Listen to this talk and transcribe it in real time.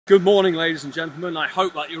Good morning, ladies and gentlemen. I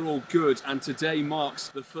hope that you're all good, and today marks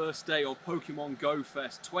the first day of Pokemon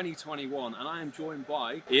GoFest 2021, and I am joined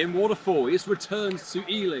by Ian Waterfall. He's returned to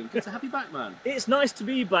Ealing. Good to have you back, man. It's nice to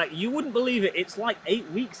be back. You wouldn't believe it. It's like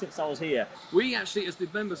 8 weeks since I was here. We actually, as the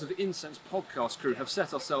members of the Incensed podcast crew, have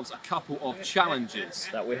set ourselves a couple of challenges.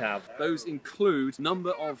 That we have. Those include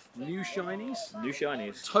number of new shinies,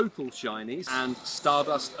 total shinies, and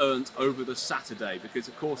Stardust earned over the Saturday, because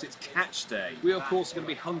of course it's catch day. We are of course going to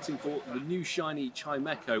be hunting for the new shiny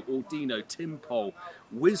Chimeco, Audino, Tympole,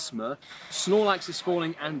 Whismur, Snorlax is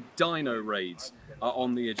spawning, and Deino raids are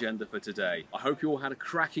on the agenda for today. I hope you all had a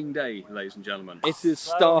cracking day, ladies and gentlemen. It has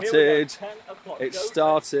started. It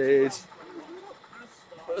started.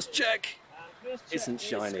 First check. Isn't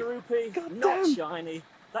shiny. God not damn. Shiny.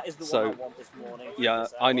 That is the one I want this morning. Yeah,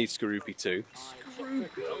 I need Skorupi too.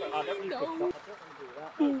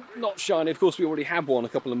 No. Not shiny. Of course, we already had one a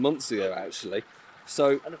couple of months ago, actually.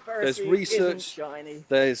 So there's research.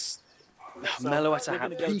 There's Meloetta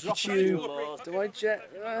had Pikachu. Do I jet?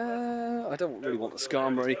 I don't really want the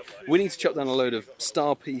Skarmory. We need to chuck down a load of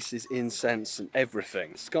star pieces, incense, and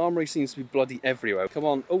everything. Skarmory seems to be bloody everywhere. Come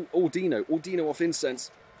on. Oh, Audino. Audino off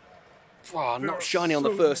incense. Oh, not shiny on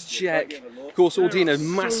the first check. Of course, Audino,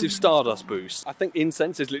 massive Stardust boost. I think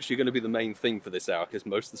incense is literally going to be the main thing for this hour, because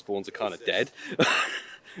most of the spawns are kind of dead.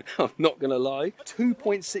 I'm not going to lie.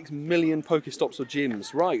 2.6 million Pokestops or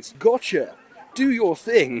gyms. Right, gotcha. Do your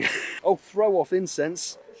thing. Oh, throw off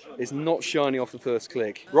incense is not shiny off the first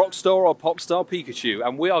click. Rockstar or Popstar Pikachu,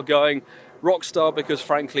 and we are going Rockstar because,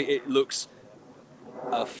 frankly, it looks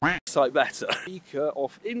a sight better. Pika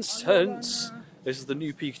off incense. This is the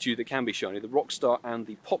new Pikachu that can be shiny. The Rockstar and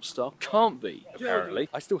the Popstar can't be, apparently.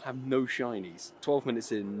 I still have no shinies. 12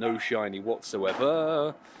 minutes in, no shiny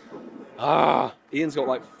whatsoever. Ian's got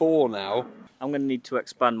like 4 now. I'm going to need to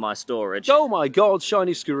expand my storage. Oh my god,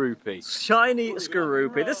 shiny Skorupi. Shiny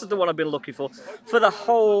Skorupi. This is the one I've been looking for the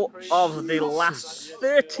whole of the last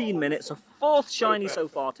 13 minutes. A 4th shiny so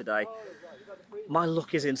far today. My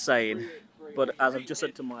luck is insane. But as I've just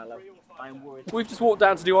said to Milo, I'm worried. We've just walked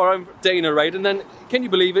down to do our own Deino raid, and then, can you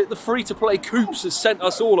believe it, the free-to-play Coops has sent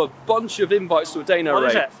us all a bunch of invites to a Deino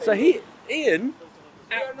raid. So Ian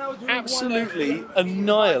absolutely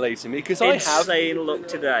annihilating me, because I have insane luck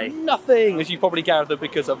today. Nothing, as you probably gathered,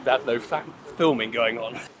 because I've had no filming going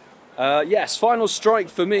on. Yes, final strike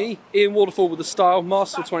for me. Ian Waterfall with the style,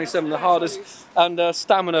 Master 27 the hardest, and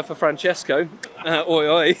stamina for Francesco. Oi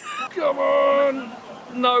oi. Come on!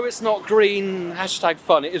 No, it's not green. Hashtag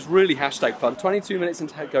fun. It is really hashtag fun. 22 minutes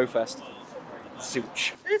into GoFest.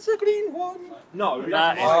 Zooch. It's a green one. No,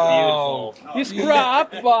 that is beautiful. It's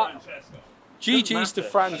crap, but GG's to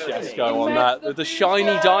Francesco on that. The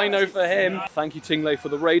shiny Deino for him. Thank you, Tingley, for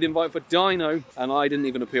the raid invite for Deino. And I didn't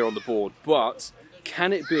even appear on the board. But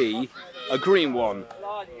can it be a green one?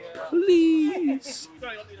 Please.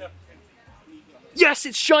 Yes,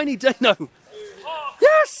 it's shiny Deino.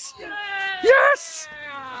 Yes! Yes!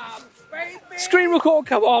 Screen record,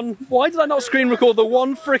 come on! Why did I not screen record the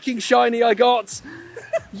one freaking shiny I got?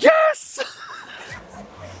 Yes!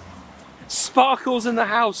 Sparkles in the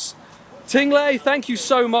house. Tingley, thank you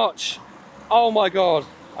so much. Oh my god,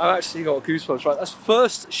 I've actually got goosebumps, right? That's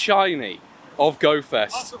first shiny of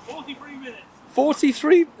GoFest. After 43 minutes.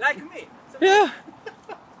 43? Like me. Yeah.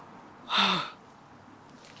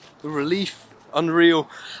 The relief, unreal.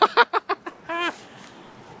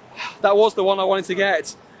 That was the one I wanted to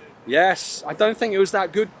get. Yes, I don't think it was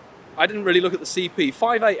that good. I didn't really look at the CP.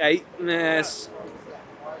 588, yes.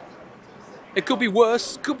 It could be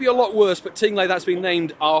worse, could be a lot worse, but Tingley, that's been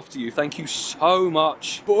named after you. Thank you so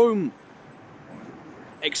much. Boom.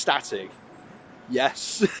 Ecstatic.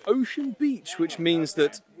 Yes. Ocean Beach, which means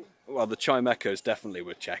that, well, the Chimecos definitely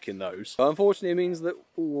were checking those. Unfortunately, it means that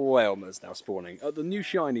Whalmer's now spawning. The new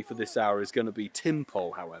shiny for this hour is going to be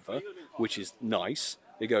Tympole, however, which is nice.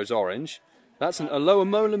 It goes orange. That's an Aloha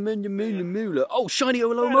Mola Mula. Oh, shiny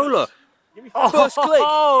Aloha Mola! First click!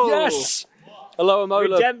 Yes! Aloha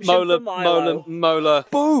Mola, Mola.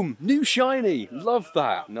 Boom! New shiny! Love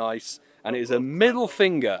that. Nice. And it is a middle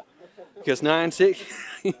finger. Because Niantic,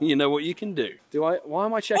 you know what you can do. Why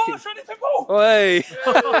am I checking? Oh, shiny Tympole! Hey!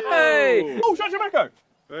 Hey! Oh, shiny Chimeco!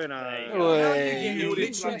 Very nice. You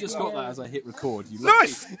literally just got that as I hit record.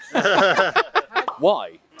 Nice!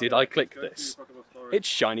 Why did I click this? It's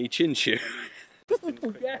shiny Chinchu.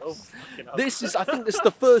 Yes. I think this is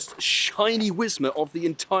the first shiny Whismur of the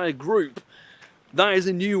entire group. That is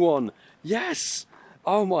a new one. Yes.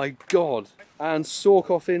 Oh my god. And Sork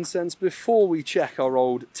off incense before we check our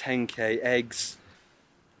old 10k eggs.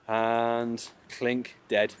 And Clink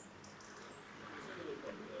dead.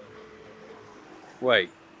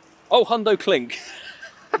 Wait. Oh, Hundo Clink.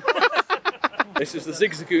 This is the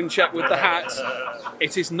Zigzagoon check with the hat.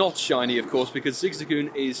 It is not shiny, of course, because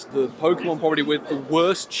Zigzagoon is the Pokemon probably with the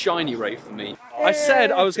worst shiny rate for me. I said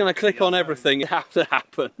I was going to click on everything. It had to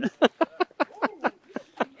happen.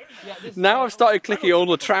 Now I've started clicking all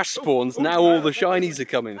the trash spawns, now all the shinies are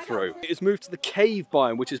coming through. It's moved to the cave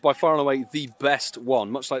biome, which is by far and away the best one,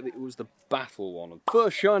 much like it was the battle one.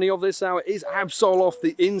 First shiny of this hour is Absoloth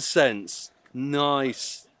the Incensed.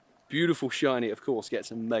 Nice. Beautiful shiny, of course,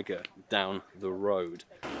 gets a mega down the road.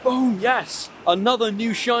 Oh yes! Another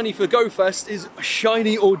new shiny for GoFest is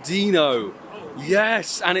Shiny Audino.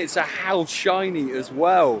 Yes, and it's a HAL shiny as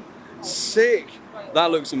well. Sick!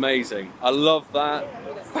 That looks amazing. I love that.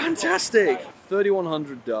 Fantastic!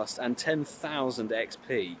 3100 dust and 10,000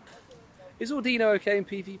 XP. Is Audino okay in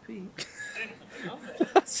PvP?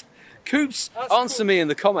 Coops, answer me in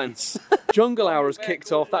the comments. Jungle Hour has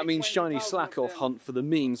kicked off, that means shiny Slakoth hunt for the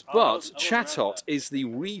memes, but Chatot is the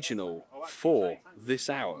regional for this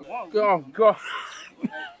hour. Oh god.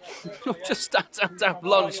 I've just had to have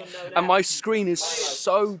lunch and my screen is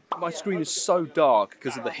so dark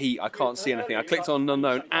because of the heat. I can't see anything. I clicked on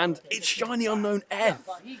Unown and it's shiny Unown F.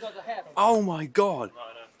 Oh my god.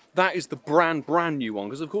 That is the brand new one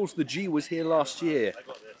because of course the G was here last year.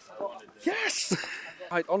 Yes!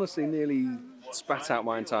 I honestly nearly spat out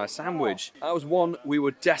my entire sandwich. That was one we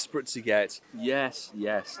were desperate to get. Yes,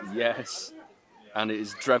 yes, yes. And it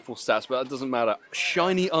is dreadful stats, but that doesn't matter.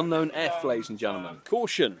 Shiny Unown F, ladies and gentlemen.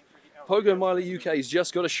 Caution. PoGoMiloUK has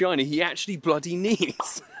just got a shiny he actually bloody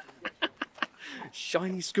needs.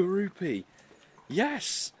 Shiny Skorupi.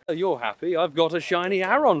 Yes. You're happy. I've got a shiny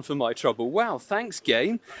Aron for my trouble. Wow, thanks,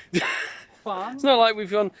 game. Fun. It's not like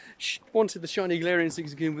we've wanted the shiny Galarian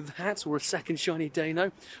Zigzagoon with the hat, or a second shiny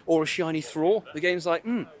Deino, or a shiny Thrall. The game's like,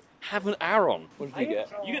 have an Aron. What did you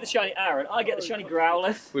get? You get the shiny Aron, I get the shiny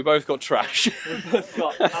Growlithe. We both got trash. We both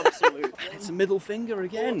got absolute. And it's a middle finger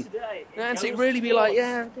again. And it really be like,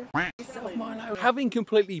 yeah, Milo. Having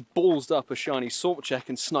completely ballsed up a shiny Sort Check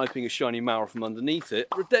and sniping a shiny Mauer from underneath it,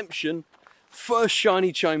 redemption, first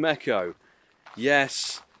shiny Chimeco.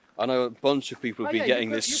 Yes. I know a bunch of people have been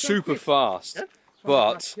getting this super fast,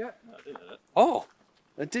 but oh,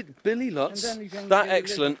 did Billy Lutz? That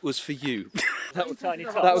excellent was for you. That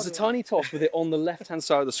was a tiny toss with it on the left-hand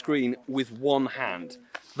side of the screen with one hand.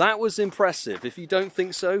 That was impressive. If you don't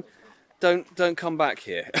think so, don't come back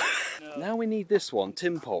here. Now we need this one,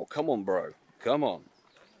 Tympole. Come on, bro. Come on,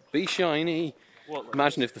 be shiny.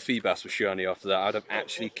 Imagine if the Feebas was shiny after that, I'd have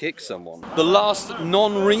actually kicked someone. The last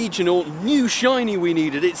non-regional new shiny we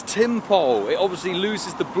needed, it's Tympole. It obviously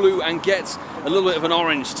loses the blue and gets a little bit of an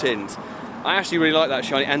orange tint. I actually really like that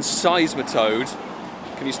shiny. And Seismitoad.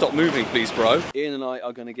 Can you stop moving please, bro? Ian and I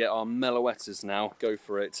are going to get our Meloettas now, go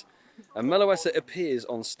for it. And Meloetta appears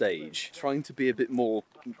on stage, trying to be a bit more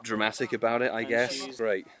dramatic about it, I guess.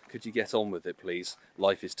 Great. Could you get on with it, please?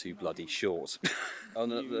 Life is too bloody short. Oh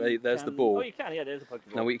no, there's the ball. Oh, you can, yeah, there's the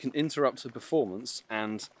Pokeball. Now we can interrupt a performance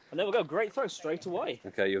and... And there we go, great throw straight away.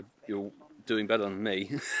 Okay, you're doing better than me.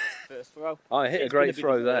 First throw. I hit a great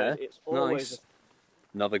throw there. Nice.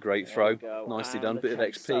 Another great throw. Nicely done, bit of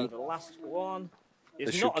XP. The last one.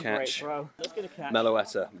 This It's not a great throw. Let's get a catch.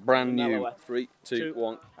 Meloetta, brand new. Meloetta. 3, 2,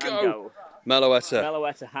 1, And go! Meloetta.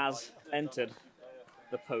 Meloetta has entered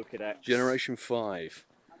the Pokédex. Generation 5.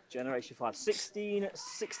 Generation 5.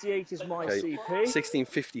 1668 is my CP.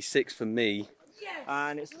 1656 for me.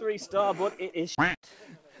 And it's 3-star, but it is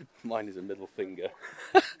Mine is a middle finger.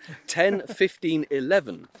 10, 15,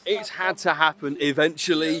 11. It's had to happen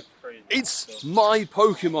eventually. It's my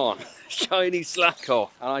Pokemon, Shiny Slakoth.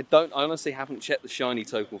 And I honestly haven't checked the shiny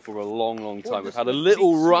total for a long time. We've had a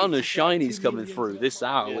little run of shinies coming through this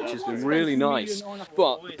hour, which has been really nice.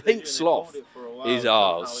 But the pink sloth is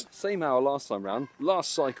ours. Same hour last time round.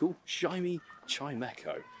 Last cycle, shiny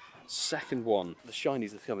Chimeco. Second one. The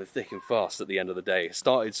shinies are coming thick and fast at the end of the day. It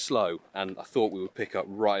started slow and I thought we would pick up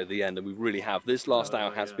right at the end, and we really have. This last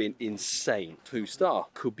hour has been insane. 2-star.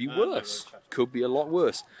 Could be worse. Could be a lot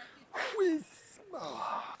worse.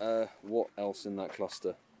 What else in that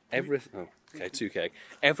cluster? Everything. Oh, okay, 2K.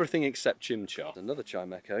 Everything except Chimchar. Another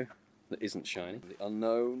Chimeco that isn't shiny. The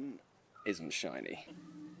Unknown isn't shiny.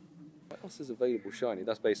 What else is available shiny?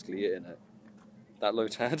 That's basically it, isn't it? That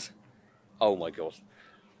Lotad? Oh my god.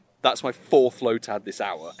 That's my 4th Lotad this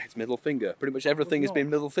hour. It's middle finger. Pretty much everything has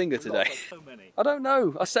been middle finger today. I don't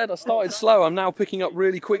know. I said I started slow. I'm now picking up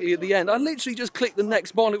really quickly at the end. I literally just clicked the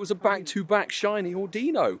next bond. It was a back-to-back shiny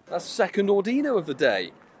Audino. That's second Audino of the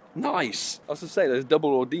day. Nice. I was going to say, there's a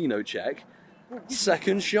double Audino check.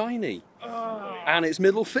 Second shiny. And it's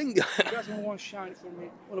middle finger.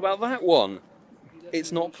 What about that one?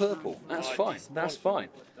 It's not purple. That's fine. That's fine.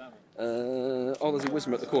 Oh, there's a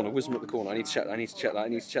Whismur at the corner. Whismur at the corner. I need to check that. I need to check that. I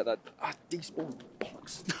need to check that. Ah, despawn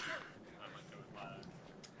box.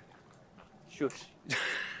 Shush.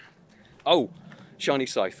 Oh, shiny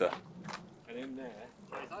Scyther. And in there.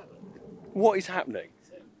 What is happening?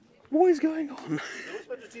 What is going on?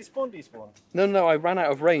 Despawn. No, I ran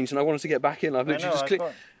out of range and I wanted to get back in. I've literally just clicked.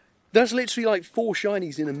 There's literally like 4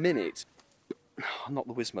 shinies in a minute. Not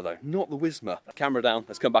the Whismur though, not the Whismur. Camera down,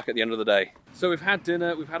 let's come back at the end of the day. So we've had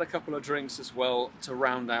dinner, we've had a couple of drinks as well to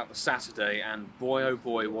round out the Saturday, and boy oh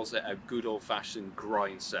boy was it a good old-fashioned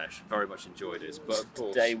grind sesh. Very much enjoyed it, but of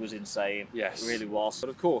course... Today was insane. Yes. It really was. But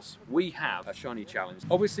of course, we have a shiny challenge.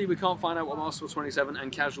 Obviously we can't find out what Master 27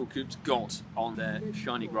 and Casual Coops got on their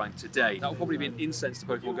shiny grind today. That will probably be an Incensed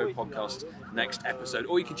Pokemon Go podcast next episode,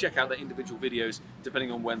 or you can check out their individual videos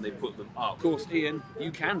depending on when they put them up. Of course, Ian, you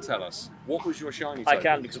can tell us, what was your shiny I token?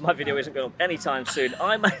 can, because my video isn't going up anytime soon.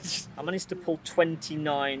 I managed to pull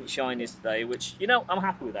 29 shinies today, which, you know, I'm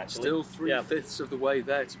happy with actually. Still 3/5 of the way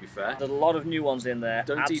there, to be fair. There's a lot of new ones in there.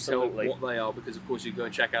 Don't Absolutely. detail what they are, because of course you go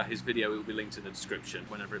and check out his video. It will be linked in the description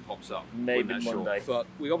whenever it pops up. Maybe Monday. Sure. But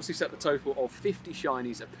we obviously set the total of 50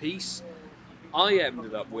 shinies apiece. I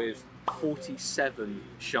ended up with 47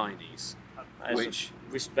 shinies, which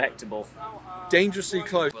respectable. Dangerously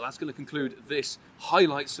close. Well, that's going to conclude this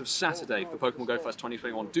highlights of Saturday for Pokemon GoFest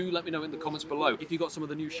 2021. Do let me know in the comments below if you got some of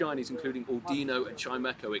the new shinies, including Audino and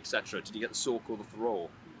Chimeco, etc. Did you get the Sork or the Throw?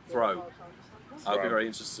 I'll be very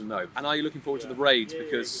interested to know. And are you looking forward to the raids?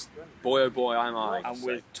 Because boy oh boy am I. And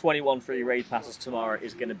with 21 free raid passes tomorrow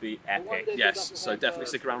is going to be epic. Yes, so definitely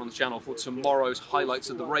stick around on the channel for tomorrow's highlights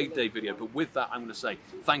of the raid day video. But with that, I'm going to say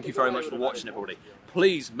thank you very much for watching, everybody.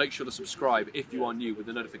 Please make sure to subscribe if you are new with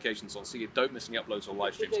the notifications on so you don't miss any uploads or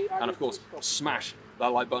live streams. And of course, smash that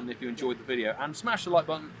like button if you enjoyed the video, and smash the like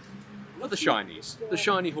button for the shinies, the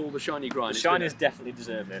shiny haul, the shiny grind. The shinies definitely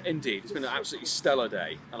deserve it. Indeed, it's been an absolutely stellar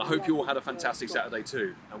day, and I hope you all had a fantastic Saturday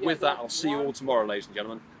too. And with that, I'll see you all tomorrow, ladies and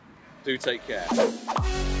gentlemen. Do take care.